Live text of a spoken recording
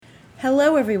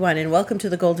Hello, everyone, and welcome to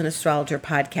the Golden Astrologer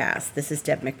Podcast. This is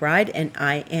Deb McBride, and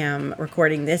I am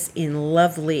recording this in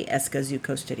lovely Escazú,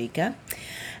 Costa Rica.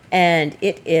 And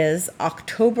it is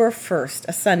October 1st,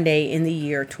 a Sunday in the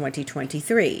year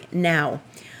 2023. Now,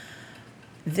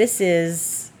 this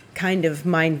is kind of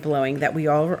mind-blowing that we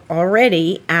are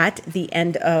already at the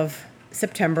end of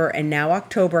September, and now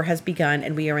October has begun,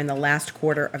 and we are in the last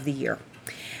quarter of the year.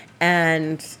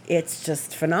 And it's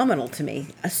just phenomenal to me.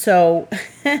 So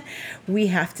we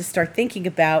have to start thinking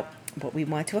about what we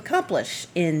want to accomplish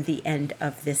in the end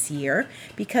of this year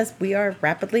because we are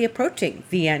rapidly approaching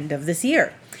the end of this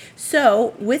year.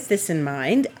 So with this in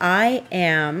mind, I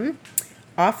am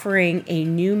offering a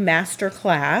new master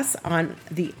class on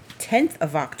the 10th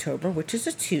of October, which is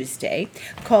a Tuesday,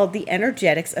 called The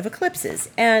Energetics of Eclipses.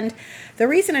 And the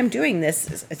reason I'm doing this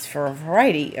is it's for a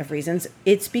variety of reasons.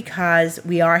 It's because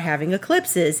we are having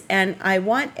eclipses, and I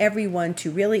want everyone to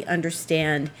really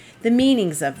understand the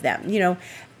meanings of them. You know,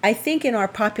 I think in our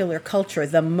popular culture,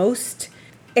 the most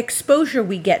exposure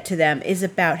we get to them is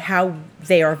about how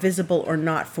they are visible or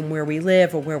not from where we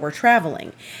live or where we're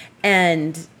traveling.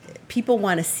 And people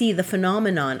want to see the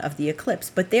phenomenon of the eclipse,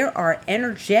 but there are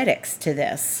energetics to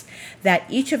this that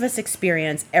each of us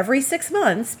experience every 6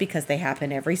 months because they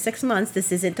happen every 6 months.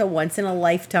 This isn't a once in a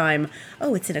lifetime,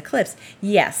 oh, it's an eclipse.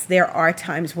 Yes, there are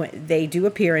times when they do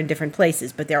appear in different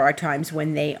places, but there are times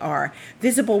when they are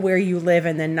visible where you live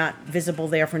and then not visible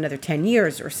there for another 10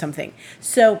 years or something.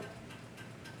 So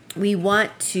we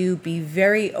want to be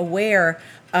very aware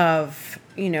of,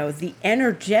 the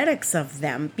energetics of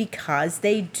them because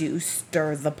they do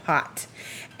stir the pot.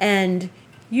 And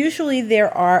usually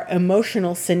there are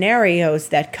emotional scenarios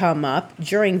that come up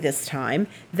during this time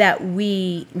that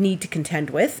we need to contend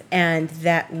with and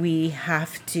that we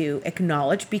have to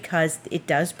acknowledge because it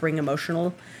does bring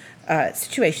emotional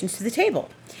situations to the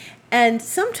table. And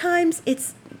sometimes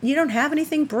you don't have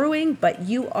anything brewing, but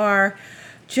you are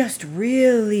just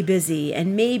really busy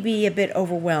and maybe a bit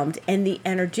overwhelmed. And the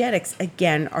energetics,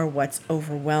 again, are what's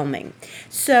overwhelming.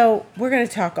 So we're going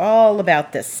to talk all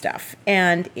about this stuff.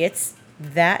 And it's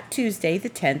that Tuesday, the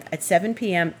 10th, at 7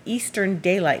 p.m. Eastern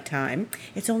Daylight Time.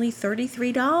 It's only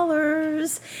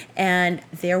 $33. And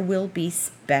there will be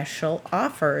special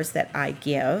offers that I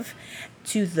give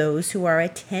to those who are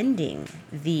attending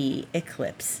the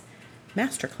Eclipse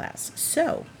Masterclass.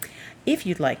 So if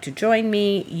you'd like to join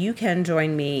me, you can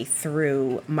join me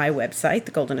through my website,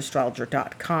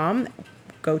 thegoldenastrologer.com.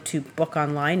 Go to book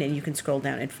online and you can scroll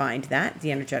down and find that,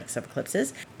 The Energetics of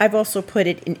Eclipses. I've also put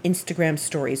it in Instagram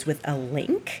stories with a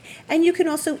link. And you can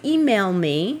also email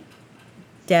me,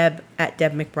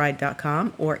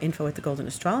 deb@debmcbride.com or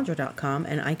info@thegoldenastrologer.com,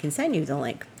 and I can send you the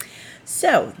link.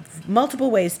 So, multiple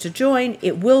ways to join.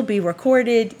 It will be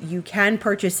recorded. You can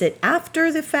purchase it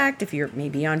after the fact if you're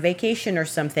maybe on vacation or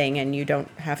something and you don't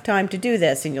have time to do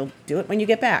this, and you'll do it when you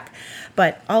get back.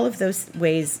 But all of those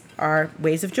ways are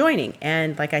ways of joining.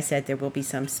 And like I said, there will be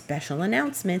some special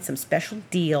announcements, some special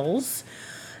deals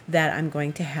that I'm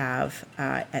going to have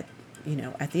at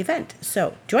the event.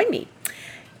 So, join me.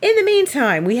 In the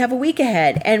meantime, we have a week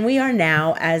ahead, and we are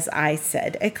now, as I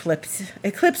said,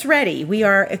 eclipse ready. We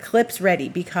are eclipse ready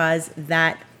because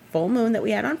that full moon that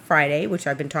we had on Friday, which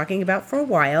I've been talking about for a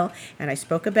while, and I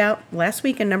spoke about last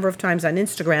week a number of times on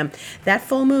Instagram, that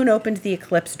full moon opened the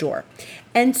eclipse door.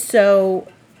 And so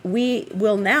we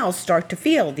will now start to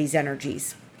feel these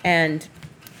energies and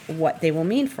what they will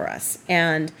mean for us.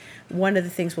 And one of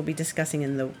the things we'll be discussing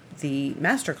in the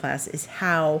masterclass is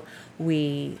how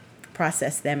we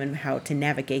process them and how to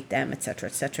navigate them,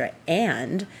 etc.,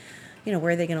 and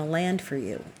where are they going to land for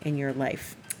you in your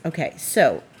life. Okay,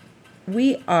 so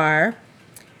we are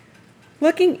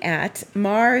looking at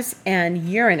Mars and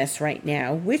Uranus right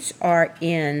now, which are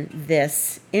in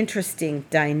this interesting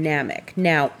dynamic.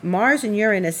 Now, Mars and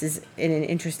Uranus is in an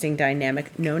interesting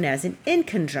dynamic known as an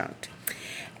inconjunct.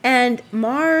 And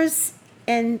Mars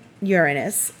and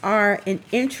Uranus are an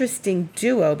interesting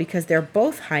duo because they're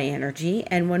both high energy.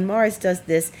 And when Mars does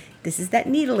this is that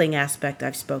needling aspect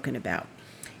I've spoken about.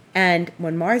 And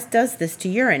when Mars does this to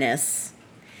Uranus,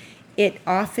 it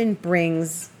often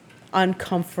brings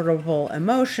uncomfortable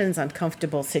emotions,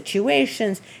 uncomfortable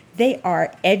situations. They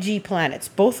are edgy planets,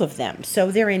 both of them.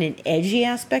 So they're in an edgy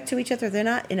aspect to each other. They're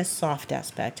not in a soft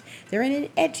aspect. They're in an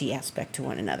edgy aspect to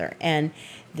one another. And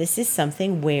this is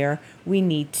something where we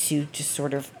need to just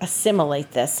sort of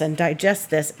assimilate this and digest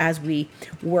this as we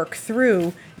work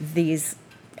through these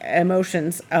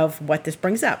emotions of what this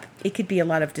brings up. It could be a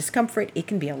lot of discomfort. It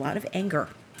can be a lot of anger.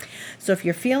 So if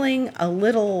you're feeling a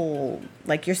little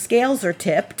like your scales are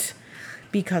tipped,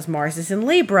 because Mars is in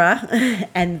Libra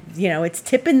and, it's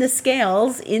tipping the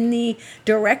scales in the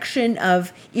direction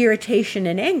of irritation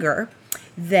and anger,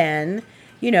 then,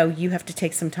 you have to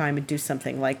take some time and do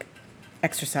something like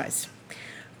exercise,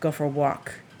 go for a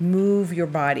walk, move your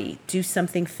body, do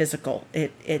something physical.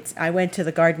 I went to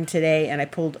the garden today and I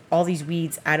pulled all these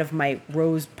weeds out of my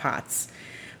rose pots,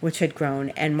 which had grown,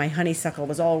 and my honeysuckle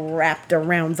was all wrapped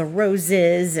around the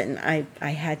roses, and I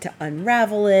had to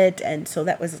unravel it. And so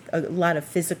that was a lot of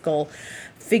physical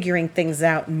figuring things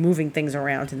out and moving things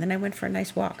around. And then I went for a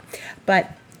nice walk.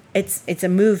 But it's a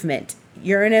movement.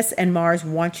 Uranus and Mars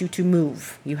want you to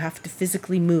move. You have to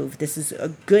physically move. This is a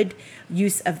good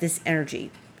use of this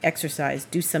energy. Exercise,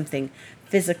 do something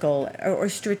physical or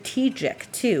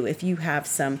strategic too. If you have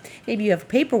maybe you have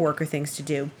paperwork or things to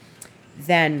do,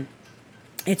 then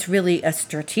it's really a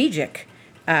strategic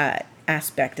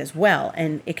aspect as well,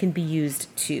 and it can be used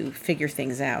to figure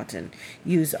things out and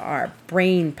use our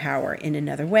brain power in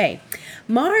another way.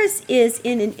 Mars is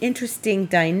in an interesting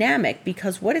dynamic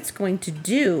because what it's going to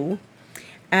do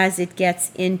as it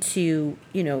gets into,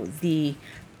 the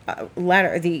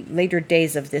later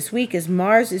days of this week is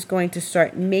Mars is going to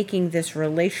start making this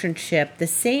relationship, the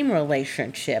same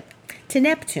relationship, to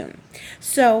Neptune.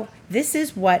 So this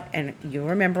is and you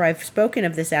remember I've spoken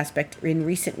of this aspect in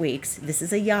recent weeks. This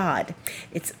is a yod.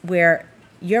 It's where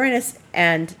Uranus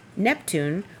and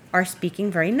Neptune are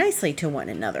speaking very nicely to one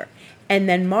another. And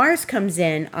then Mars comes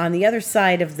in on the other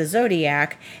side of the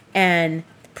zodiac and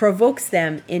provokes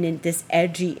them in this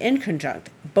edgy inconjunct,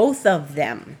 both of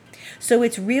them. So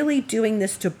it's really doing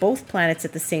this to both planets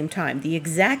at the same time. The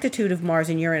exactitude of Mars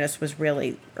and Uranus was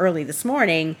really early this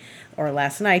morning or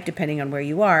last night, depending on where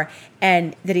you are.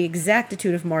 And the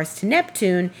exactitude of Mars to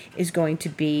Neptune is going to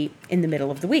be in the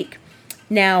middle of the week.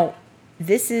 Now,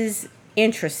 this is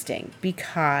interesting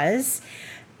because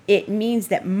it means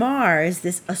that Mars,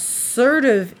 this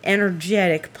assertive,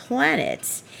 energetic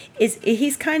planet,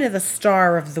 he's kind of the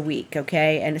star of the week,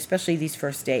 okay? And especially these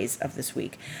first days of this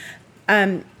week.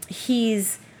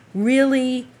 He's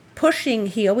really pushing,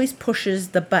 he always pushes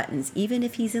the buttons. Even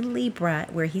if he's in Libra,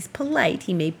 where he's polite,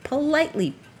 he may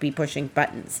politely be pushing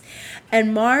buttons.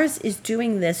 And Mars is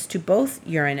doing this to both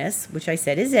Uranus, which I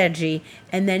said is edgy,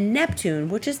 and then Neptune,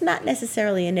 which is not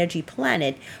necessarily an edgy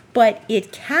planet, but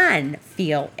it can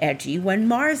feel edgy when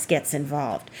Mars gets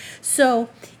involved. So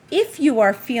if you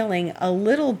are feeling a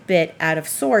little bit out of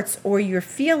sorts, or you're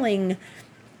feeling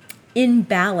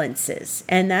imbalances,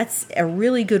 and that's a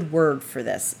really good word for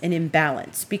this, an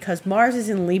imbalance, because Mars is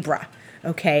in Libra,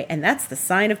 okay, and that's the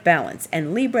sign of balance,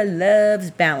 and Libra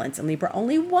loves balance, and Libra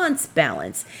only wants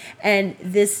balance, and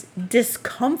this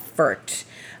discomfort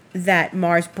that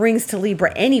Mars brings to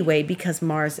Libra anyway, because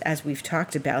Mars, as we've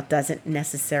talked about, doesn't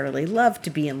necessarily love to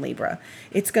be in Libra.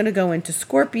 It's going to go into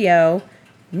Scorpio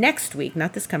next week,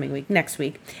 not this coming week, next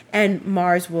week, and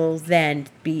Mars will then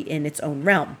be in its own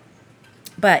realm.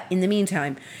 But in the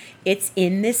meantime, it's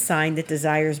in this sign that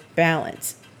desires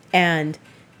balance. And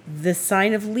the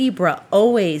sign of Libra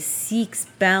always seeks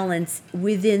balance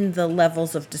within the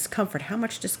levels of discomfort. How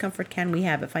much discomfort can we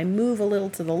have? If I move a little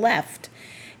to the left,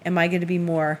 am I going to be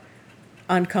more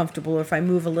uncomfortable? Or if I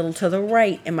move a little to the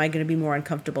right, am I going to be more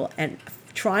uncomfortable? And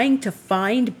trying to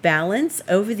find balance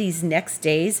over these next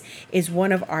days is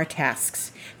one of our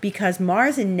tasks, because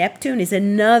Mars and Neptune is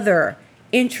another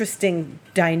interesting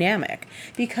dynamic,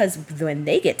 because when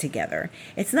they get together,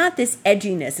 it's not this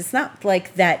edginess. It's not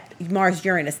like that Mars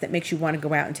Uranus that makes you want to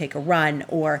go out and take a run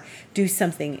or do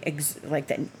something like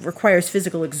that requires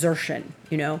physical exertion.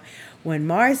 When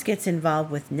Mars gets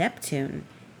involved with Neptune,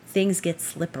 things get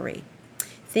slippery.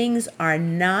 Things are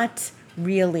not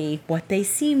really what they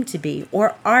seem to be,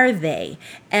 or are they?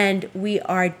 And we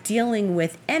are dealing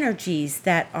with energies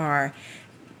that are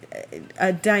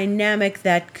a dynamic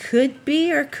that could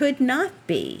be or could not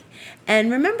be. And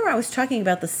remember, I was talking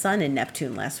about the Sun in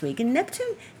Neptune last week, and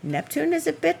Neptune is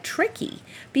a bit tricky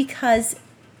because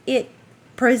it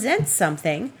presents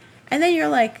something, and then you're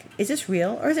like, is this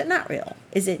real or is it not real?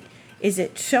 Is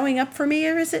it showing up for me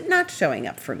or is it not showing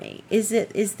up for me? Is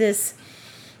this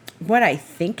what I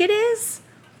think it is,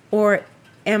 or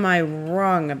am I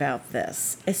wrong about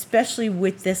this? Especially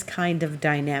with this kind of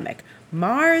dynamic.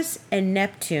 Mars and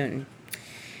Neptune,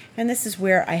 and this is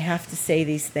where I have to say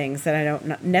these things that I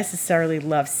don't necessarily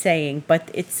love saying,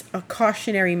 but it's a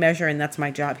cautionary measure, and that's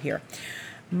my job here.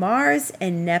 Mars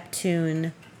and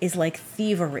Neptune is like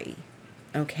thievery,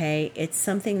 okay? It's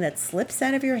something that slips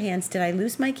out of your hands. Did I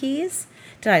lose my keys?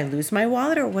 Did I lose my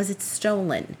wallet, or was it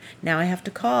stolen? Now I have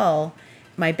to call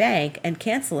my bank and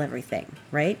cancel everything,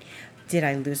 right? Did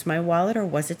I lose my wallet, or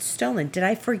was it stolen? Did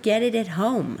I forget it at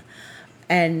home?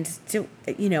 And to,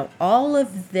 all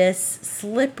of this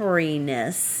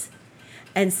slipperiness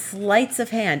and sleights of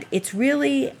hand, it's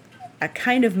really a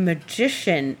kind of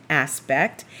magician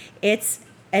aspect. It's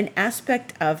an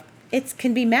aspect of, it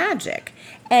can be magic.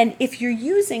 And if you're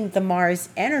using the Mars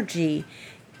energy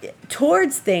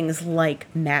towards things like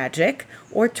magic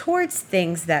or towards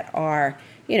things that are,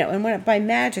 and when by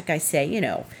magic I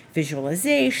say,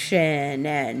 visualization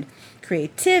and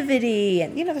creativity,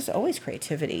 and there's always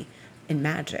creativity in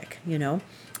magic,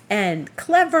 and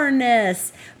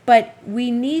cleverness, but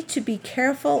we need to be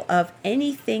careful of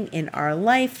anything in our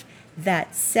life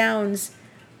that sounds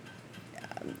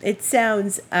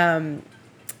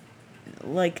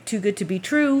like too good to be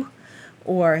true,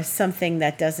 or something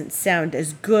that doesn't sound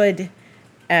as good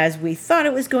as we thought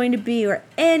it was going to be, or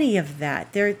any of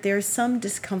that. There's some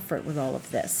discomfort with all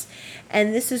of this.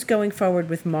 And this is going forward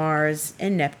with Mars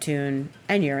and Neptune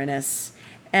and Uranus.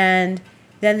 And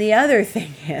then the other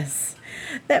thing is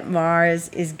that Mars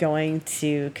is going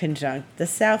to conjunct the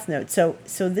South Node. So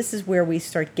this is where we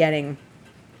start getting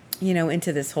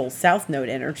into this whole South Node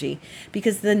energy,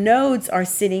 because the nodes are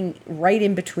sitting right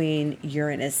in between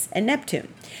Uranus and Neptune.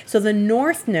 So the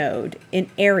North Node in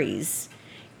Aries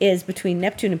is between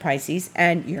Neptune in Pisces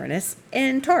and Uranus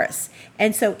in Taurus.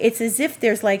 And so it's as if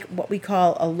there's like what we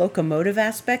call a locomotive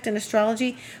aspect in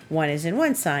astrology. One is in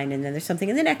one sign, and then there's something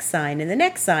in the next sign, and the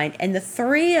next sign, and the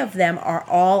three of them are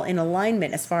all in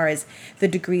alignment as far as the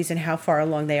degrees and how far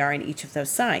along they are in each of those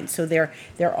signs. So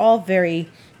they're all very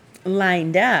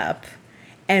lined up,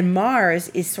 and Mars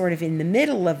is sort of in the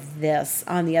middle of this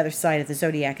on the other side of the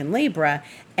zodiac in Libra,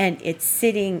 and it's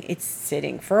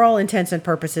sitting for all intents and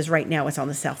purposes right now. It's on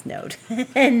the South Node.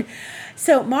 And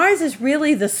so Mars is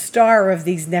really the star of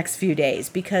these next few days,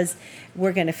 because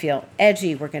we're going to feel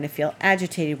edgy, we're going to feel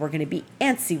agitated, we're going to be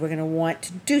antsy, we're going to want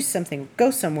to do something,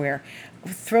 go somewhere,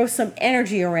 throw some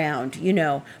energy around,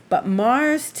 but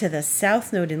Mars to the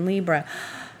South Node in Libra,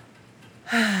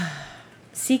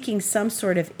 seeking some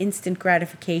sort of instant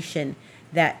gratification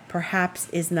that perhaps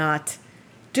is not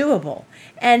doable.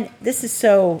 And this is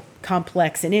so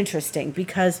complex and interesting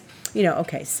because,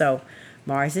 so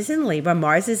Mars is in Libra.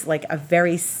 Mars is like a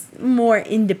very more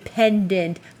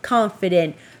independent,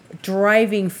 confident,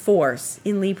 driving force.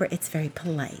 In Libra, it's very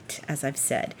polite, as I've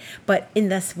said. But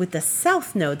with the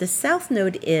South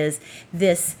Node is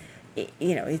this,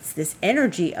 it's this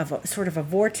energy of a sort of a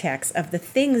vortex of the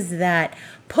things that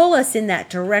pull us in that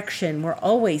direction we're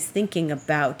always thinking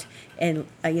about. And,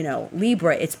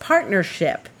 Libra, it's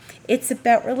partnership. It's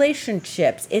about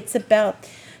relationships. It's about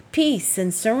peace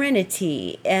and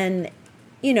serenity. And,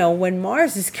 when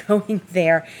Mars is going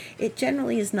there, it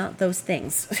generally is not those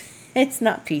things. It's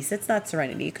not peace. It's not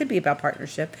serenity. It could be about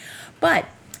partnership. But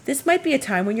this might be a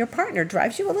time when your partner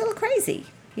drives you a little crazy,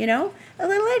 a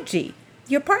little edgy.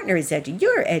 Your partner is edgy.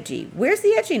 You're edgy. Where's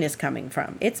the edginess coming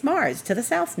from? It's Mars to the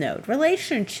South Node.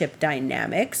 Relationship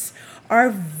dynamics are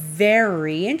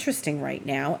very interesting right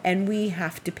now, and we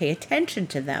have to pay attention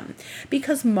to them,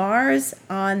 because Mars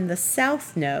on the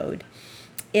South Node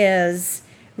is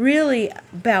really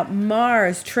about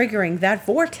Mars triggering that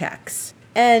vortex.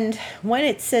 And when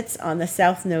it sits on the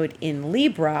South Node in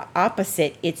Libra,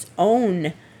 opposite its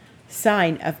own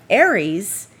sign of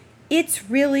Aries, it's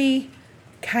really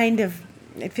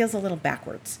it feels a little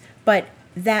backwards. But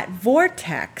that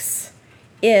vortex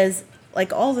is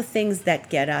like all the things that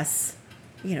get us,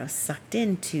 sucked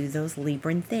into those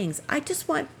Libran things. I just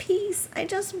want peace. I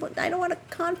don't want a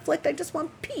conflict. I just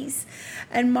want peace.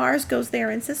 And Mars goes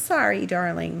there and says, sorry,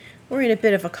 darling, we're in a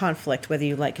bit of a conflict, whether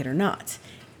you like it or not.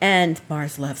 And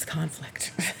Mars loves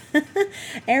conflict.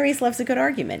 Aries loves a good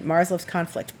argument. Mars loves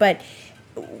conflict. But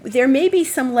there may be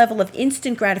some level of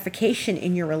instant gratification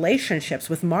in your relationships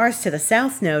with Mars to the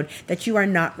South Node that you are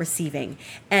not receiving.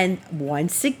 And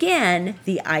once again,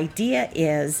 the idea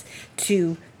is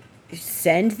to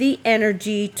send the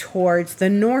energy towards the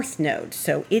North Node.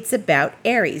 So it's about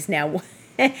Aries. Now,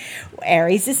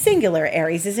 Aries is singular.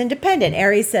 Aries is independent.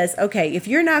 Aries says, okay, if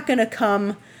you're not going to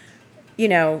come,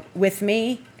 with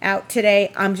me out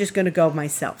today, I'm just going to go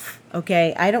myself.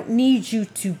 Okay? I don't need you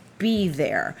to be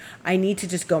there. I need to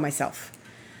just go myself.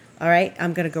 All right?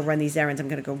 I'm going to go run these errands. I'm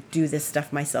going to go do this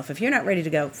stuff myself. If you're not ready to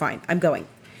go, fine. I'm going.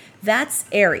 That's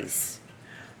Aries.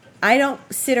 I don't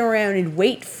sit around and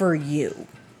wait for you.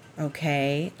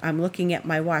 Okay? I'm looking at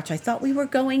my watch. I thought we were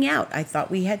going out. I thought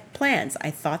we had plans.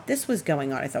 I thought this was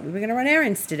going on. I thought we were going to run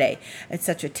errands today,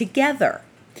 etc. Together.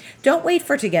 Don't wait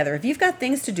for together. If you've got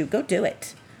things to do, go do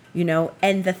it.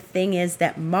 And the thing is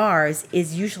that Mars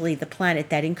is usually the planet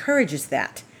that encourages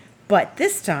that. But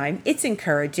this time, it's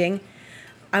encouraging,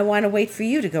 I want to wait for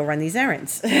you to go run these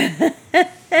errands.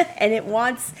 and it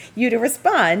wants you to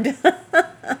respond.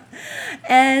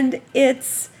 And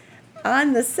it's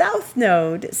on the South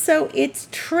Node, so it's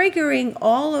triggering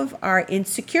all of our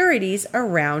insecurities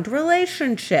around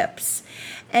relationships.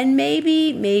 And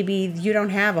maybe you don't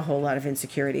have a whole lot of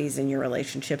insecurities in your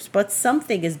relationships, but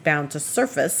something is bound to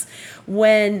surface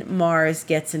when Mars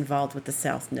gets involved with the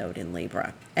South Node in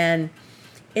Libra. And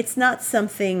it's not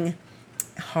something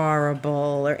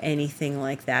horrible or anything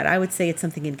like that. I would say it's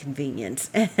something inconvenient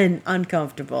and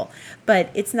uncomfortable,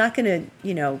 but it's not going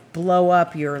to, blow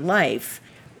up your life.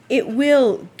 It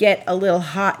will get a little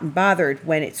hot and bothered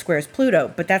when it squares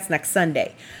Pluto, but that's next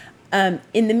Sunday.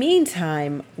 In the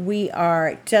meantime, we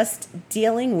are just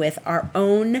dealing with our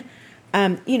own,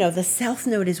 the South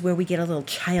Node is where we get a little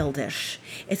childish.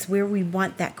 It's where we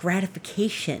want that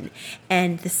gratification.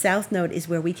 And the South Node is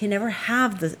where we can never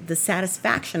have the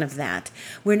satisfaction of that.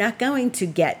 We're not going to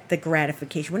get the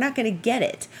gratification. We're not going to get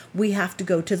it. We have to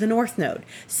go to the North Node.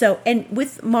 So, and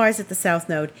with Mars at the South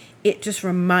Node, it just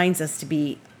reminds us to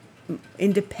be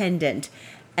independent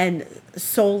and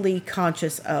solely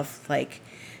conscious of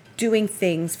doing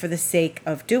things for the sake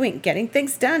of getting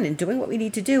things done and doing what we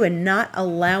need to do, and not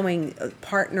allowing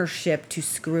partnership to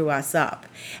screw us up.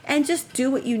 And just do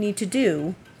what you need to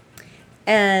do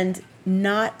and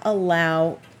not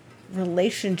allow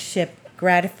relationship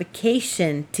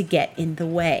gratification to get in the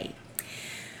way.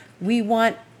 We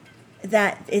want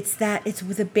it's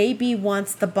the baby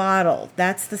wants the bottle.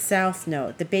 That's the South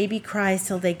Node. The baby cries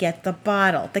till they get the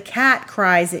bottle. The cat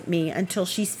cries at me until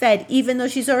she's fed, even though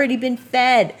she's already been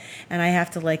fed, and I have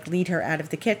to lead her out of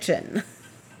the kitchen.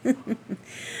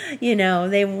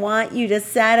 They want you to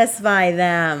satisfy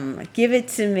them. Give it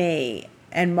to me.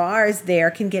 And Mars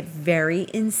there can get very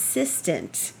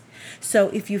insistent. So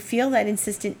if you feel that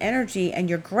insistent energy and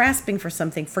you're grasping for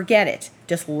something, forget it.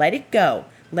 Just let it go.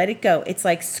 Let it go. It's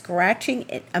like scratching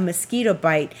a mosquito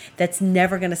bite that's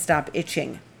never going to stop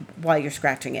itching while you're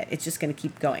scratching it. It's just going to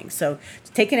keep going. So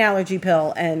take an allergy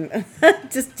pill and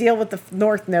just deal with the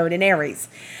North Node in Aries.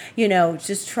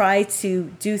 Just try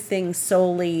to do things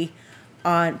solely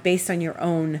based on your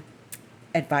own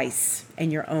advice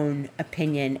and your own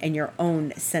opinion and your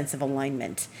own sense of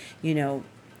alignment.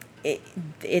 This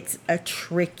is a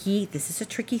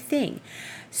tricky thing.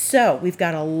 So we've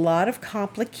got a lot of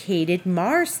complicated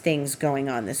Mars things going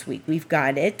on this week. We've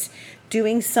got it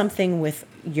doing something with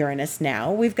Uranus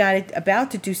now. We've got it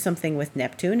about to do something with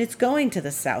Neptune. It's going to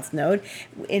the South Node,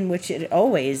 in which it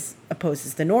always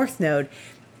opposes the North Node.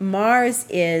 Mars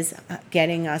is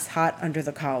getting us hot under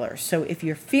the collar. So if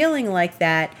you're feeling like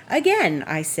that, again,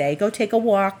 I say go take a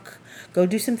walk, go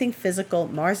do something physical.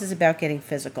 Mars is about getting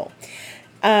physical.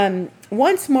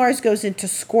 Once Mars goes into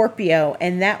Scorpio,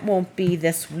 and that won't be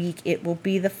this week, it will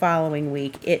be the following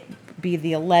week, it be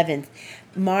the 11th,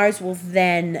 Mars will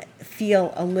then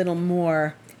feel a little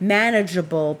more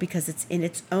manageable because it's in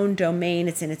its own domain,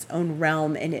 it's in its own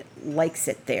realm, and it likes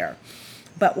it there.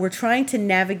 But we're trying to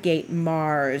navigate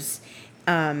Mars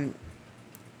in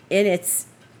its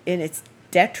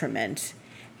detriment,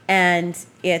 and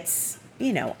it's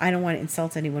I don't want to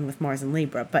insult anyone with Mars and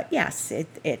Libra, but yes,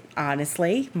 it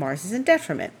honestly, Mars is in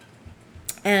detriment.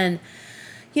 And,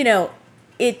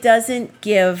 it doesn't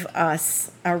give us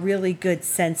a really good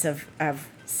sense of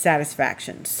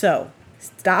satisfaction. So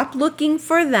stop looking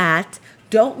for that.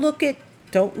 Don't look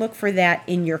for that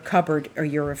in your cupboard or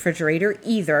your refrigerator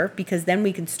either, because then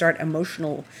we can start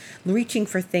reaching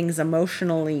for things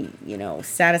emotionally,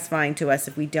 satisfying to us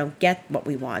if we don't get what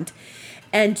we want.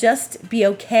 And just be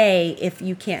okay if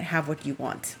you can't have what you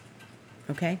want,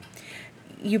 okay?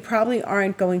 You probably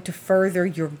aren't going to further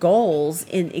your goals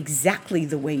in exactly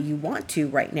the way you want to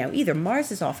right now either.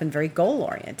 Mars is often very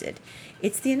goal-oriented.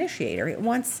 It's the initiator. It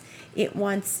wants. It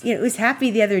was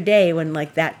happy the other day when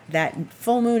that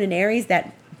full moon in Aries,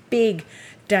 that big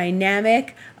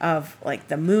dynamic of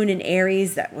the moon in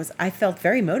Aries, I felt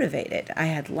very motivated. I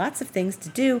had lots of things to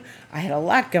do. I had a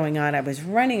lot going on. I was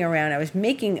running around. I was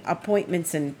making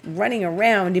appointments and running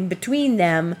around in between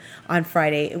them on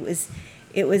Friday.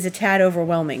 It was a tad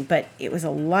overwhelming, but it was a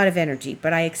lot of energy.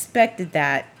 But I expected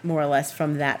that more or less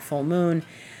from that full moon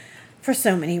for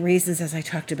so many reasons, as I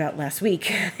talked about last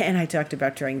week and I talked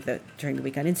about during the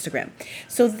week on Instagram.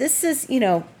 So this is,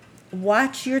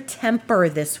 watch your temper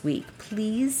this week.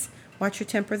 Please watch your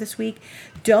temper this week.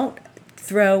 Don't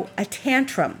throw a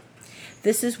tantrum.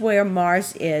 This is where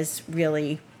Mars is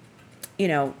really,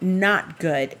 not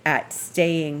good at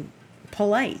staying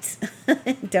polite.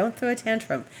 Don't throw a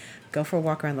tantrum. Go for a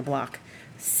walk around the block.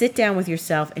 sit down with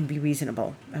yourself and be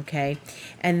reasonable, okay?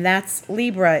 And that's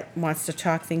Libra wants to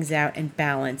talk things out and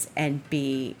balance and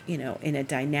be, in a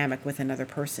dynamic with another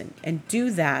person. And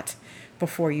do that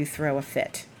before you throw a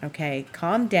fit, okay?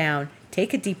 Calm down,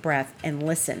 take a deep breath, and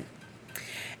listen.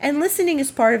 And listening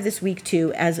is part of this week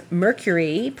too, as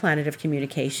Mercury, planet of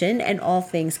communication and all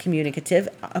things communicative,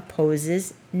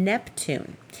 opposes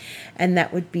Neptune. And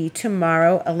that would be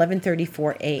tomorrow,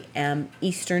 11:34 a.m.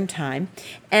 Eastern Time.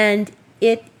 And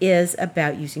it is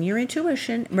about using your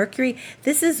intuition. Mercury,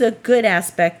 this is a good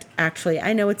aspect, actually.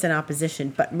 I know it's an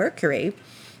opposition, but Mercury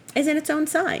is in its own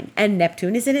sign and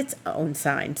Neptune is in its own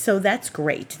sign. So that's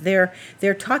great. They're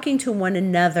talking to one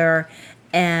another,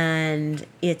 and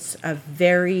it's a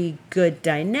very good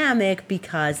dynamic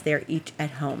because they're each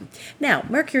at home. Now,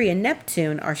 Mercury and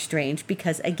Neptune are strange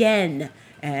because, again,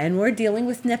 and we're dealing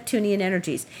with Neptunian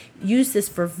energies. Use this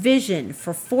for vision,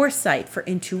 for foresight, for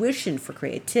intuition, for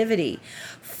creativity,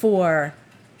 for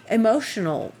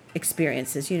emotional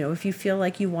experiences. If you feel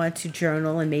like you want to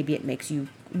journal and maybe it makes you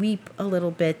weep a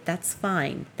little bit, that's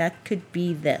fine. That could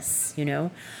be this.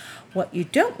 What you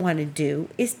don't want to do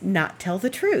is not tell the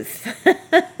truth.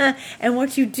 And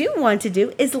what you do want to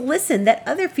do is listen that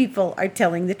other people are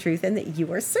telling the truth and that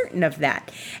you are certain of that,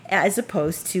 as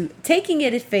opposed to taking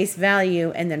it at face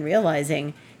value and then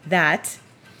realizing that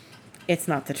it's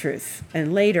not the truth.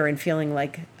 And later and feeling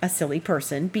like a silly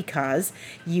person because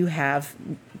you have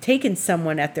taken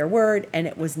someone at their word and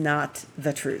it was not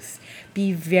the truth.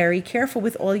 Be very careful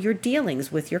with all your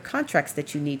dealings, with your contracts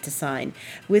that you need to sign,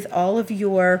 with all of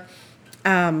your,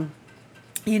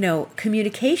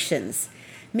 communications.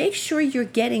 Make sure you're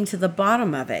getting to the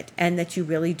bottom of it and that you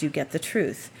really do get the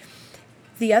truth.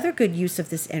 The other good use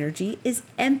of this energy is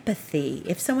empathy.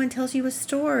 If someone tells you a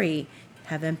story,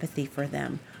 have empathy for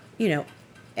them.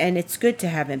 And it's good to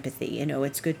have empathy.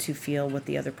 It's good to feel what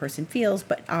the other person feels,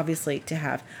 but obviously to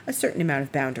have a certain amount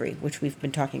of boundary, which we've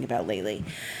been talking about lately.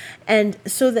 And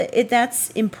so that's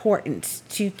important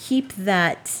to keep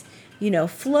that,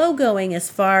 flow going as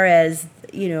far as,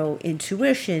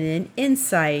 intuition and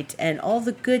insight and all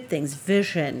the good things,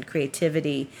 vision,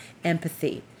 creativity,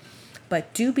 empathy.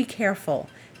 But do be careful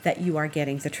that you are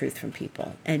getting the truth from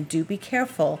people, and do be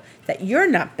careful that you're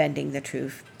not bending the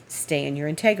truth. Stay in your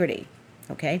integrity,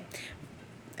 okay?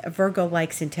 Virgo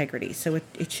likes integrity, so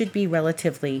it should be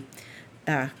relatively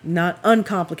not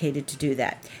uncomplicated to do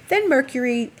that. Then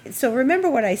Mercury, so remember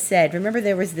what I said. Remember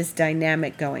there was this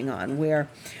dynamic going on where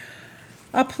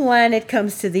a planet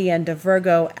comes to the end of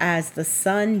Virgo, as the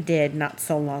sun did not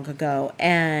so long ago,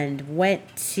 and went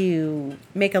to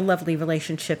make a lovely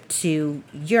relationship to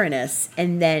Uranus.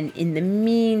 And then in the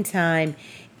meantime,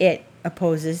 it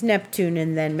opposes Neptune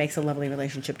and then makes a lovely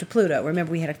relationship to Pluto.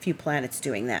 Remember, we had a few planets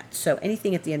doing that. So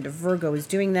anything at the end of Virgo is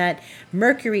doing that.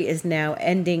 Mercury is now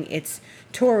ending its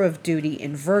tour of duty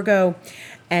in Virgo,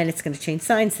 and it's going to change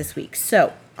signs this week.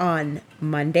 So on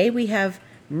Monday, we have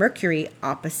Mercury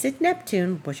opposite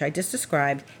Neptune, which I just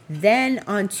described. Then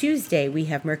on Tuesday, we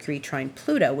have Mercury trine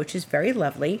Pluto, which is very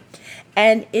lovely.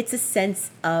 And it's a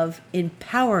sense of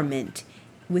empowerment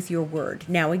with your word.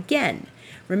 Now, again,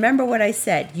 remember what I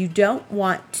said. You don't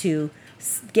want to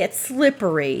get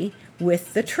slippery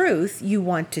with the truth. You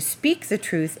want to speak the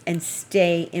truth and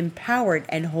stay empowered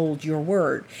and hold your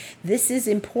word. This is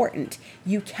important.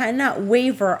 You cannot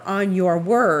waver on your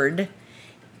word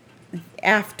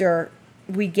after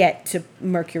we get to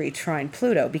Mercury trine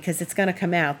Pluto, because it's going to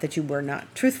come out that you were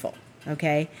not truthful,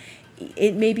 okay?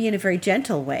 It may be in a very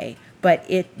gentle way, but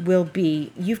it will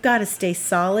be, you've got to stay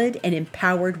solid and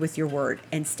empowered with your word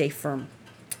and stay firm.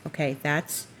 Okay,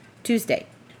 that's Tuesday.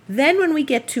 Then when we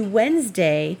get to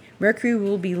Wednesday, Mercury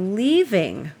will be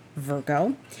leaving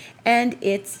Virgo, and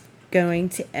it's going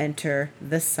to enter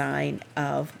the sign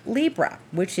of Libra,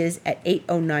 which is at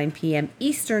 8:09 p.m.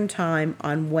 Eastern Time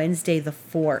on Wednesday the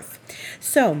 4th.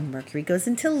 So Mercury goes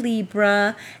into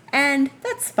Libra, and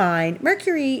that's fine.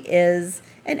 Mercury is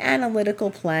an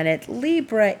analytical planet.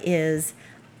 Libra is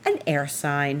an air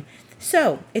sign.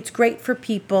 So it's great for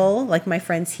people like my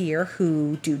friends here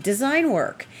who do design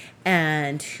work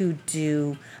and who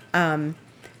do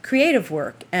creative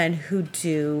work and who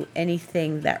do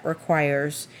anything that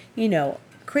requires,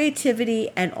 creativity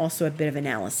and also a bit of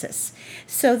analysis.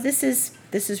 So this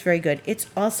is very good. It's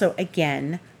also,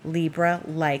 again, Libra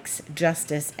likes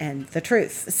justice and the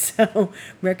truth. So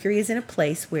Mercury is in a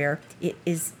place where it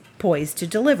is poised to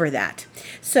deliver that.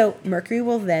 So Mercury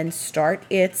will then start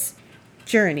its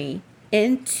journey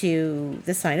into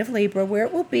the sign of Libra, where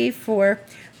it will be for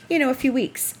a few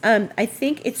weeks. I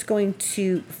think it's going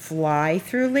to fly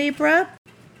through Libra,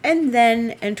 and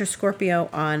then enter Scorpio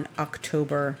on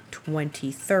October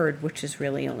 23rd, which is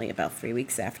really only about 3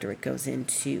 weeks after it goes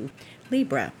into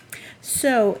Libra.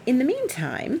 So in the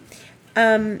meantime,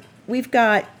 we've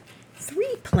got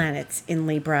 3 planets in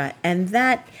Libra, and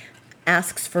that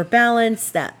asks for balance,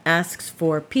 that asks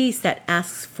for peace, that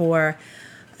asks for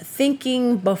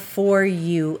thinking before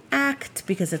you act,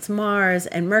 because it's Mars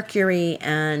and Mercury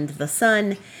and the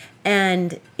Sun.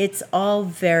 And it's all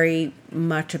very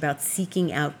much about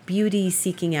seeking out beauty,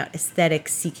 seeking out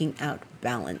aesthetics, seeking out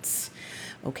balance.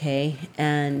 Okay?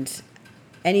 And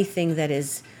anything that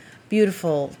is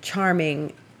beautiful,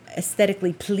 charming,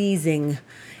 aesthetically pleasing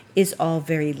is all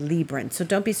very Libran. So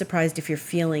don't be surprised if you're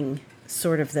feeling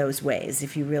sort of those ways.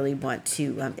 If you really want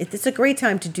to, it's a great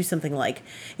time to do something like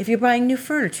if you're buying new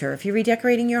furniture, if you're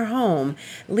redecorating your home.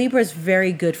 Libra is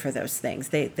very good for those things.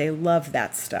 They love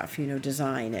that stuff,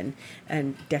 design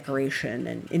and decoration,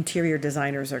 and interior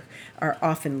designers are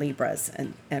often Libras,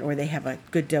 and or they have a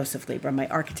good dose of Libra. My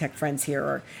architect friends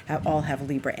here all have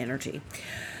Libra energy.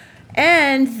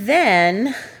 And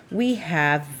then we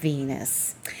have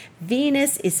Venus.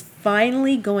 Venus is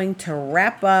finally going to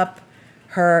wrap up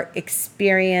her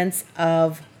experience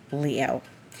of Leo.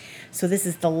 So this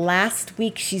is the last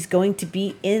week she's going to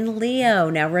be in Leo.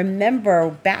 Now remember,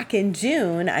 back in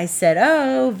June, I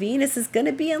said, Venus is going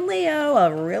to be in Leo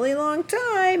a really long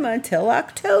time, until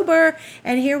October.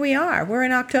 And here we are. We're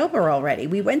in October already.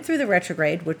 We went through the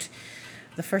retrograde, which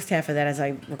the first half of that, as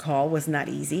I recall, was not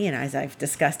easy. And as I've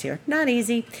discussed here, not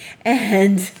easy.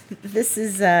 And this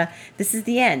is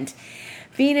the end.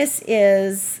 Venus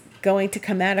is going to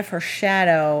come out of her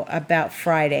shadow about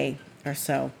Friday or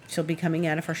so. She'll be coming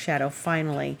out of her shadow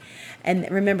finally. And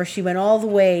remember, she went all the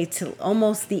way to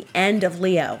almost the end of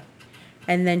Leo.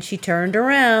 And then she turned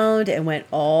around and went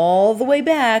all the way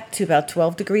back to about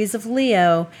 12 degrees of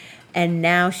Leo. And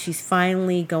now she's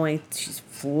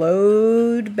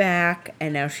flowed back,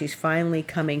 and now she's finally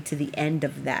coming to the end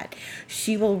of that.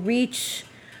 She will reach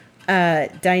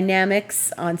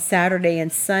dynamics on Saturday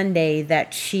and Sunday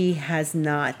that she has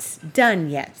not done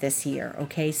yet this year.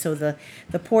 Okay, so the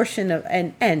portion of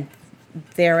and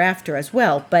thereafter as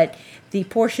well, but the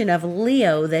portion of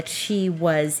Leo that she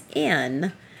was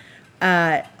in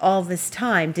all this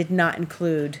time did not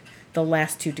include the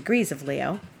last 2 degrees of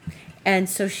Leo, and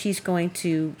so she's going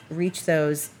to reach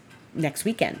those next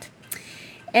weekend.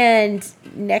 And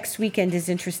next weekend is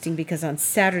interesting because on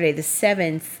Saturday the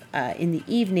 7th, in the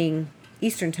evening,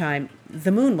 Eastern time,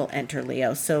 the moon will enter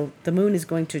Leo. So the moon is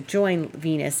going to join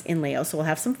Venus in Leo. So we'll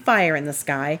have some fire in the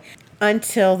sky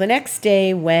until the next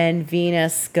day when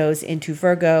Venus goes into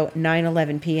Virgo,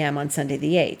 9:11 p.m. on Sunday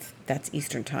the 8th. That's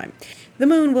Eastern time. The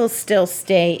moon will still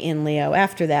stay in Leo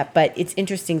after that, but it's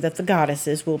interesting that the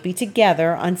goddesses will be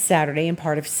together on Saturday and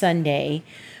part of Sunday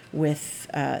with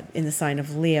in the sign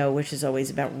of Leo, which is always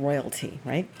about royalty,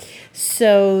 right?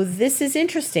 So this is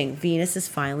interesting. Venus is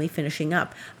finally finishing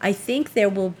up. I think there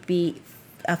will be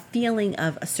a feeling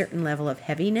of a certain level of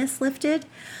heaviness lifted,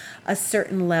 a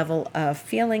certain level of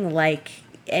feeling like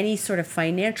any sort of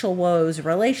financial woes,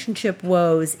 relationship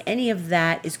woes, any of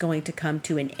that is going to come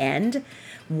to an end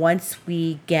once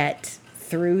we get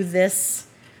through this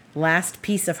last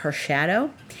piece of her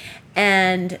shadow.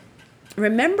 And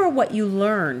remember what you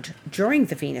learned during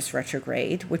the Venus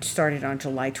retrograde, which started on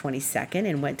July 22nd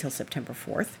and went till September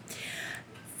 4th.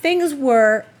 Things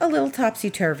were a little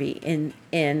topsy-turvy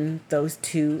in those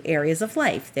 2 areas of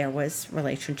life. There was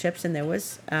relationships and there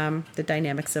was the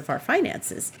dynamics of our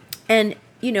finances. And,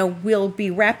 we'll be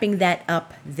wrapping that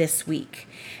up this week.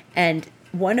 And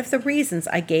one of the reasons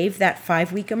I gave that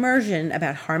 5-week immersion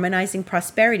about harmonizing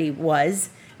prosperity was,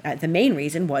 the main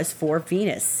reason was for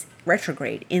Venus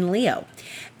retrograde in Leo.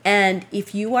 And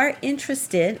if you are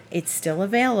interested, it's still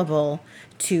available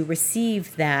to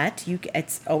receive that.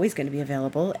 It's always going to be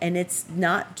available, and it's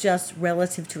not just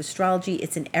relative to astrology,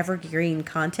 it's an evergreen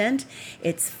content.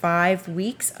 It's 5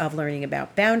 weeks of learning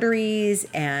about boundaries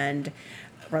and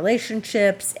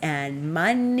relationships and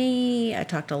money. I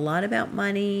talked a lot about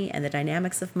money and the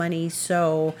dynamics of money,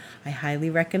 so I highly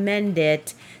recommend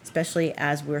it, especially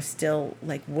as we're still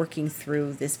working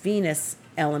through this Venus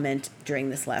element during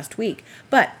this last week.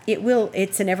 But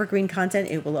it's an evergreen content.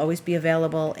 It will always be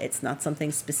available. It's not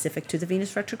something specific to the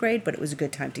Venus retrograde, but it was a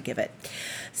good time to give it.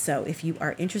 So if you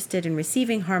are interested in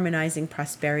receiving Harmonizing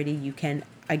Prosperity, you can,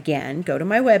 again, go to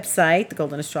my website,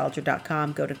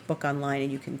 thegoldenastrologer.com, go to book online,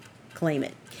 and you can claim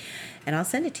it. And I'll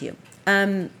send it to you.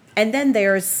 And then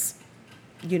there's,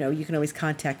 you can always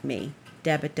contact me,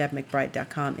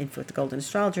 deb@debmcbride.com,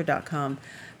 info@thegoldenastrologer.com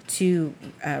to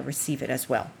receive it as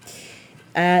well.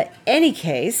 Any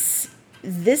case,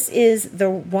 this is the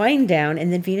wind down,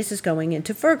 and then Venus is going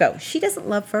into Virgo. She doesn't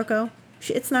love Virgo.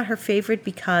 It's not her favorite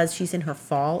because she's in her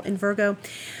fall in Virgo.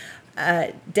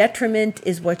 Detriment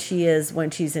is what she is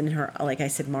when she's in her, like I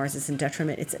said, Mars is in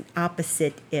detriment. It's an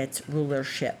opposite, it's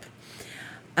rulership.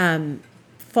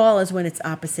 Fall is when it's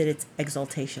opposite, it's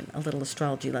exaltation. A little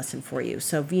astrology lesson for you.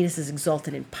 So Venus is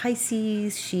exalted in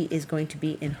Pisces. She is going to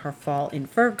be in her fall in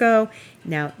Virgo.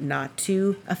 Now, not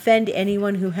to offend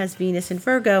anyone who has Venus in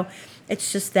Virgo,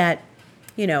 it's just that,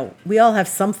 we all have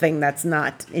something that's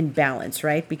not in balance,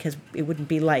 right? Because it wouldn't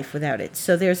be life without it.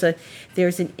 So there's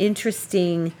an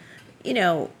interesting,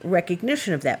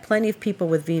 recognition of that. Plenty of people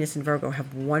with Venus and Virgo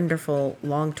have wonderful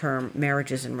long-term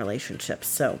marriages and relationships.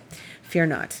 So fear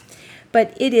not.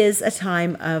 But it is a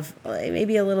time of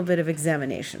maybe a little bit of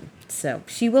examination. So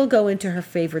she will go into her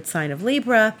favorite sign of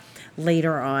Libra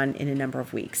later on in a number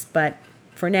of weeks. But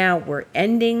for now, we're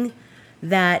ending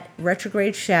that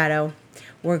retrograde shadow.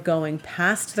 We're going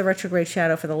past the retrograde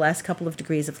shadow for the last couple of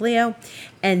degrees of Leo.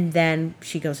 And then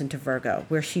she goes into Virgo,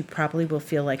 where she probably will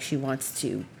feel like she wants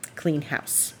to clean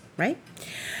house, right?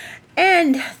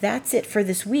 And that's it for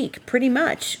this week, pretty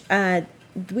much.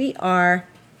 We are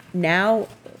now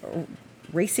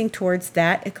racing towards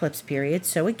that eclipse period.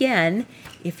 So again,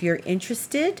 if you're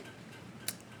interested,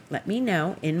 let me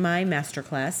know in my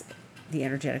masterclass, The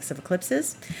Energetics of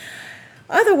Eclipses.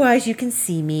 Otherwise, you can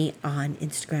see me on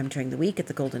Instagram during the week at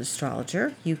The Golden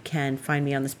Astrologer. You can find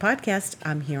me on this podcast.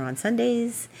 I'm here on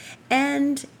Sundays.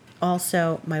 And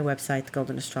also my website,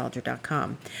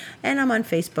 thegoldenastrologer.com. And I'm on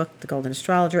Facebook, The Golden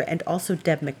Astrologer, and also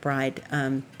Deb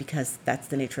McBride, because that's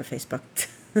the nature of Facebook.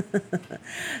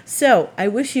 So I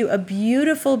wish you a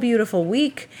beautiful, beautiful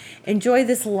week. Enjoy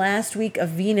this last week of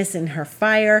Venus in her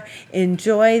fire.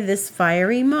 Enjoy this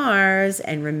fiery Mars.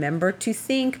 And remember to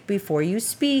think before you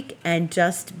speak and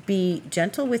just be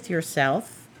gentle with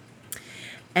yourself.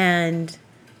 And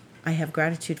I have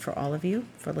gratitude for all of you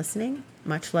for listening.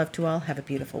 Much love to all. Have a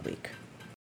beautiful week.